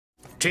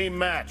Team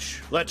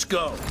match, let's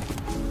go.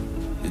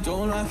 You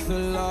don't like the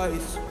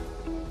lights,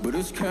 but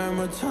it's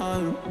camera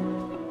time.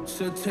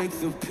 Said take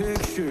the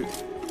picture,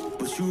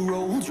 but you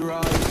rolled your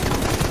eyes.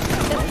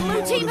 The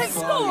blue team has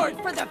scored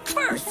for the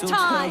first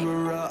time.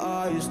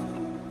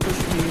 Push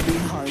me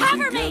behind,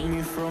 cover get me.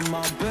 me from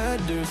my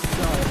better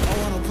side. I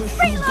wanna push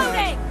you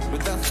Reloading. back,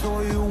 but that's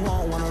all you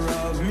want. Wanna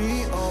rub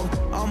me up,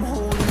 I'm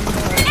holding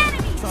back.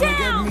 Enemy Trying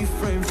to down. get me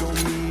framed, throw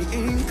me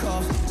in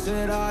cuffs.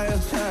 Said I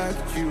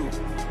attacked you,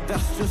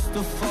 that's just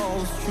a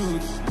false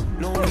truth.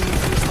 No need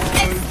to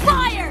argue.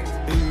 Expired.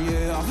 And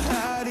yeah, I've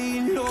had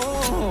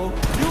enough.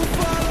 You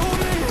follow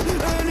me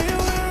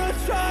anywhere I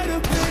try to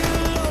be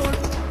alone.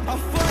 I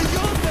find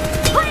you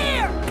there.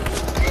 Clear.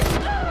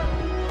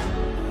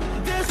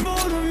 There's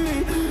more to me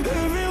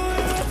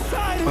everywhere I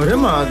try to. अरे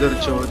मादर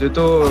चौथ, ये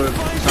तो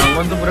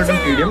सामान तो पूरा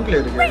TDM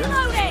clear किया है।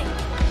 Reloading.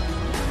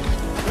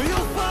 You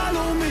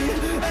follow me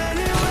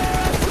anywhere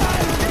I try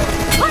to be.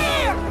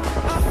 Clear.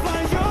 I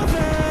find you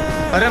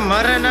there. अरे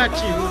मरे ना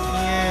चाहिए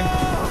उतनी है।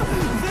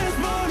 There's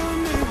more to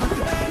me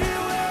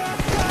anywhere I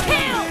try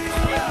Kill. to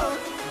be.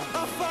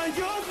 I find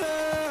you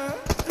there.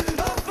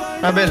 I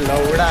find अबे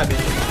लौड़ा भी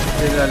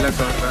ये अलग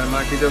कर रहा है,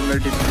 माटी तो मेरी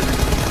team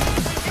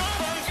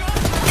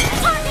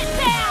Target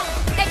down.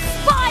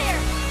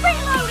 Expired.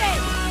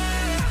 Reloading.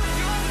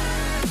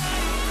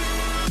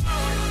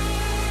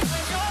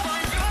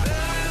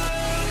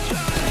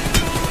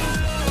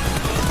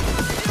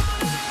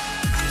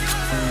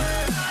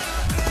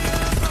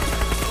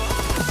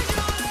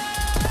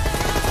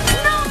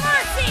 No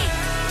mercy.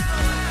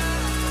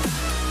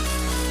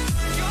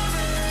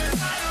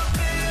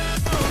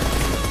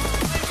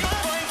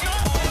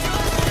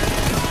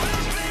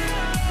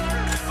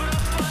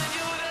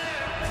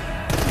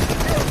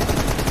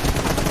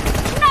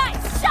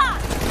 Nice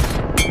shot.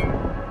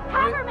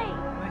 Cover me.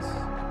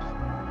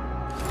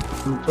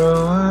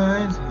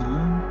 Surprise.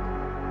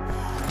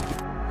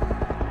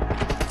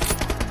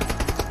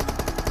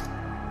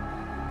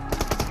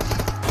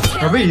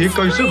 अबे ये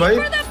कैसे भाई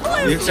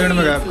एक साइड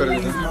में गैप कर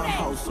देते हैं। my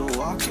house, so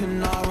I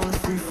cannot run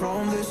free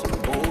from this.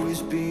 Always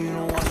being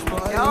watched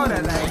by क्या हो रहा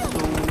है like? so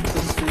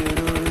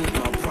inconsiderate.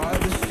 My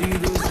privacy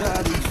does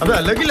that. अबे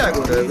अलग ही लैग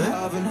हो रहा है बे।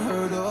 Haven't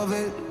heard of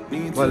it.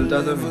 Need to बोलता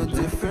तो live a नहीं।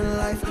 different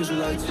life, 'cause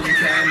lights and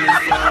cameras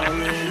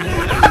falling in.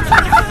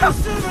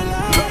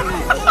 Civilized.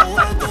 All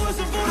I do is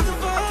avoid the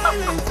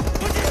violence.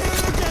 But you're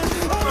here again,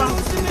 I'm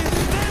losing it.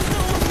 There's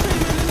no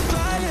escaping this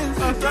violence.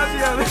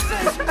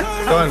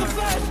 कौन?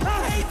 I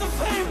hate the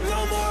fame, no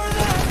more of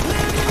that.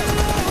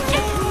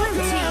 Blue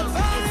team is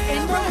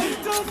in the lead.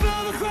 Don't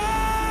feel the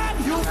crowd.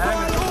 You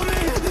follow me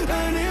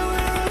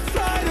anywhere I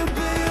try to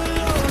be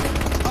alone.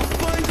 I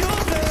find you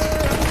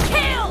there.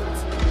 Killed.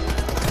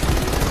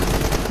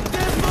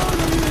 There's more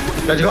to me.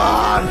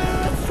 ClutchGod.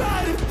 I try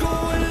to go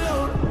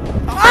alone.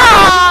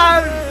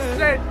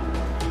 Right.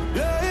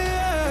 Yeah,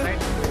 yeah.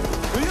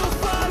 You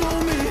follow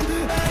me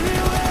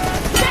anywhere I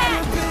try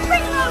Dead. to be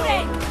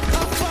Reloading. alone.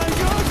 I find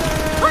you there.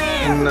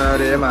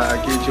 अरे माँ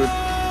की चूत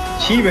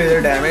छी बेटे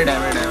damage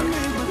damage damage.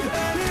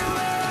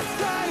 Anywhere I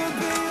try to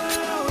be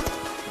alone.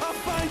 I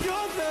find you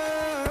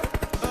there.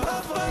 I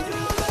find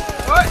you there.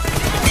 ओए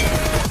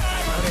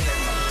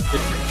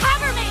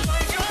Cover me.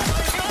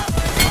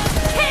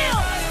 Kill.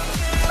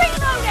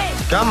 Reloading.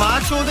 क्या मार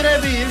चोद रहे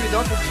अभी ये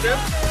विदाउट फुटस्टेप?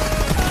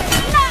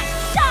 Nice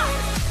shot.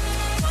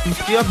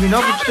 इसकी अब बिना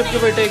फुटस्टेप के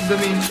बेटे एकदम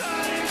ही।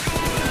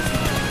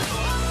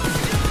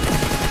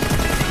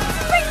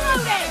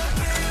 Reloading.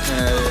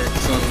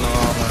 सुनो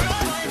मार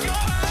की चूत।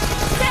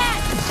 Dead.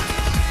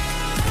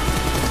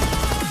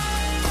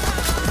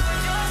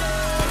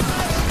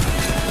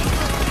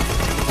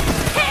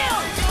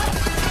 Killed.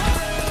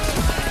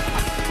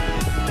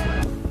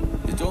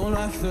 You don't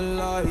like the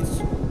lights,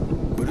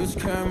 but it's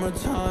camera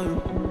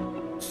time.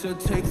 Said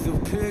take the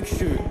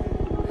picture,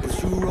 but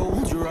you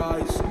rolled your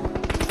eyes.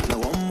 Now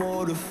I'm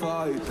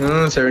mortified,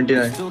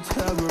 79। still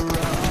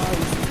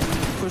terrorized.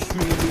 Push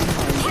me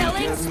behind,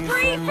 Killing get me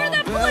spree from for my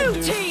the blue better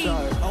team.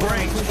 side. I wanna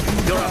Great, push you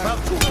you're back, about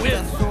to win.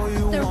 that's all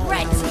you The want,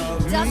 red wanna team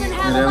rub doesn't me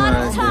have a Yeah, lot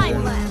man, of time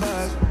yeah. left.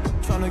 back,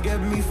 trying to get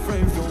me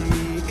framed, throw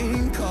me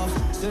in cuffs.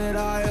 Said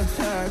I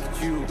attacked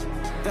you,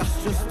 that's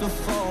just a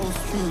false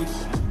truth.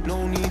 No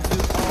need to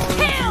argue.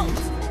 Killed.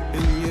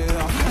 And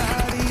yeah, I've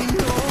had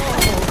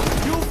enough.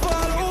 You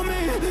follow me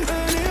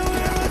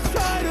anywhere I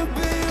try to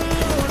be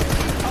alone.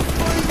 I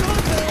find you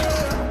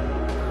there.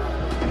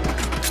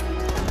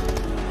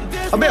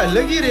 There's अबे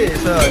अलग ही रे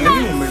ऐसा अलग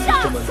ही moment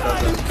इसको बनता try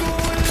था। to go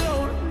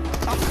alone.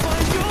 I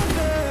find you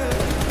there.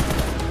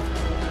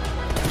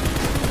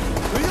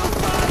 You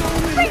follow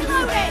me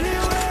Reloading.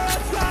 anywhere I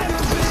try to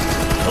be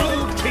alone.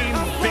 Blue team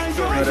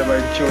victory. अरे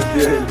भाई चोद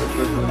दिया है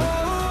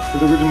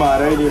तो कुछ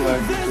मारा ही नहीं मार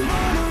की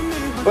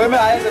चूत। ओए मैं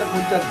आया तेरा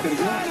फोन चार्ज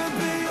करके।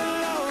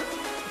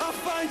 I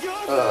find you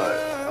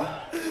there.